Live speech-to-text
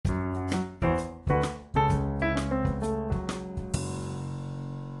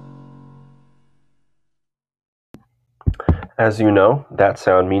As you know, that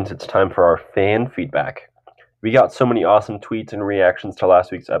sound means it's time for our fan feedback. We got so many awesome tweets and reactions to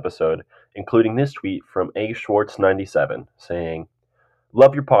last week's episode, including this tweet from A Schwartz97 saying,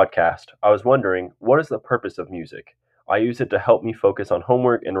 "Love your podcast. I was wondering, what is the purpose of music? I use it to help me focus on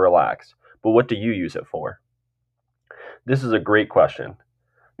homework and relax, but what do you use it for?" This is a great question.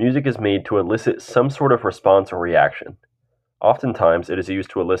 Music is made to elicit some sort of response or reaction. Oftentimes, it is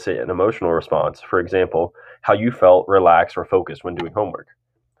used to elicit an emotional response, for example, how you felt relaxed or focused when doing homework.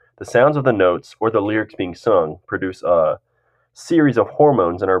 The sounds of the notes or the lyrics being sung produce a series of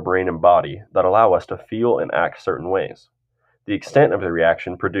hormones in our brain and body that allow us to feel and act certain ways. The extent of the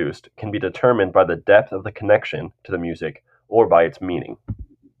reaction produced can be determined by the depth of the connection to the music or by its meaning.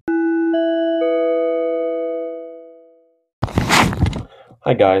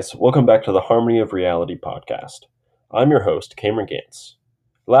 Hi guys, welcome back to the Harmony of Reality podcast. I'm your host, Cameron Gantz.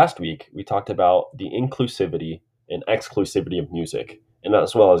 Last week, we talked about the inclusivity and exclusivity of music, and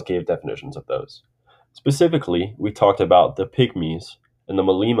as well as gave definitions of those. Specifically, we talked about the Pygmies and the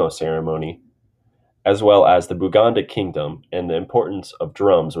Malimo ceremony, as well as the Buganda kingdom and the importance of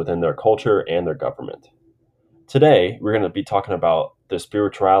drums within their culture and their government. Today, we're going to be talking about the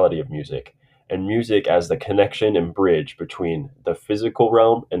spirituality of music, and music as the connection and bridge between the physical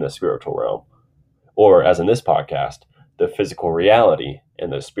realm and the spiritual realm. Or, as in this podcast, the physical reality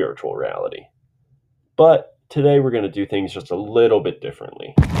and the spiritual reality. But today we're going to do things just a little bit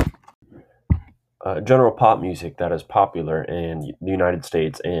differently. General pop music that is popular in the United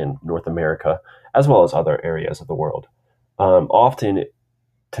States and North America, as well as other areas of the world, often it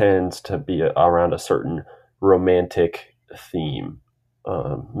tends to be around a certain romantic theme.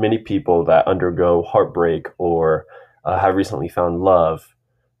 Many people that undergo heartbreak or have recently found love,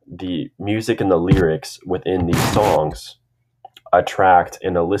 the music and the lyrics within these songs attract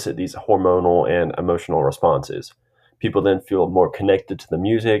and elicit these hormonal and emotional responses. People then feel more connected to the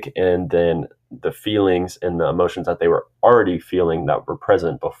music, and then the feelings and the emotions that they were already feeling that were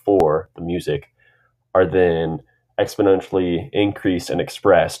present before the music are then exponentially increased and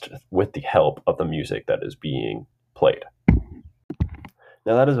expressed with the help of the music that is being played.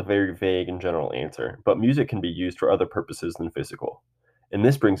 Now, that is a very vague and general answer, but music can be used for other purposes than physical. And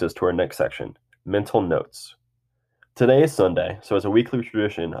this brings us to our next section, mental notes. Today is Sunday, so as a weekly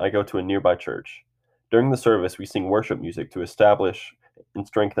tradition, I go to a nearby church. During the service, we sing worship music to establish and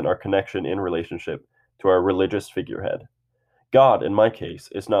strengthen our connection and relationship to our religious figurehead. God, in my case,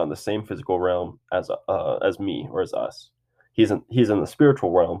 is not in the same physical realm as me or as us. He's in the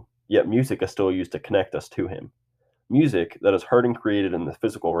spiritual realm, yet music is still used to connect us to him. Music that is heard and created in the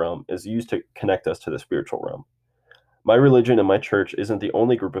physical realm is used to connect us to the spiritual realm. My religion and my church isn't the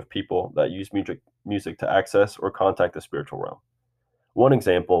only group of people that use music to access or contact the spiritual realm. One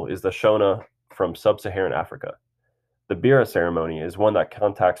example is the Shona from Sub-Saharan Africa. The Bira ceremony is one that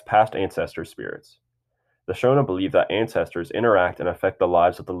contacts past ancestor spirits. The Shona believe that ancestors interact and affect the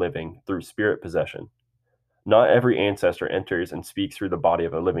lives of the living through spirit possession. Not every ancestor enters and speaks through the body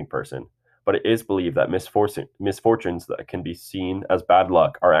of a living person, but it is believed that misfortunes that can be seen as bad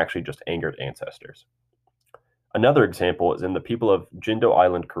luck are actually just angered ancestors. Another example is in the people of Jindo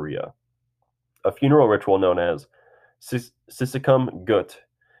Island, Korea. A funeral ritual known as Sisikum Gut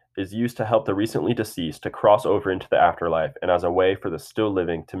is used to help the recently deceased to cross over into the afterlife and as a way for the still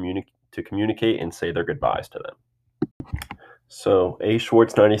living to communicate and say their goodbyes to them. So, A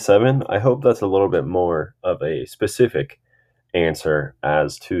Schwartz97, I hope that's a little bit more of a specific answer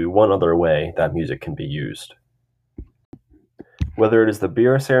as to one other way that music can be used. Whether it is the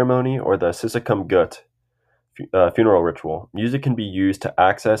Bira ceremony or the Sisikum Gut funeral ritual, music can be used to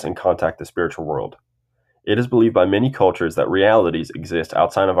access and contact the spiritual world. It is believed by many cultures that realities exist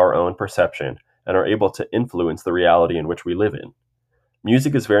outside of our own perception and are able to influence the reality in which we live in.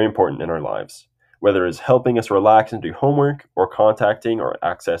 Music is very important in our lives, whether it is helping us relax and do homework or contacting or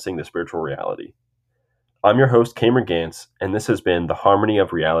accessing the spiritual reality. I'm your host, Cameron Gantz, and this has been the Harmony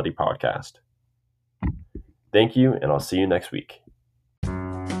of Reality podcast. Thank you, and I'll see you next week.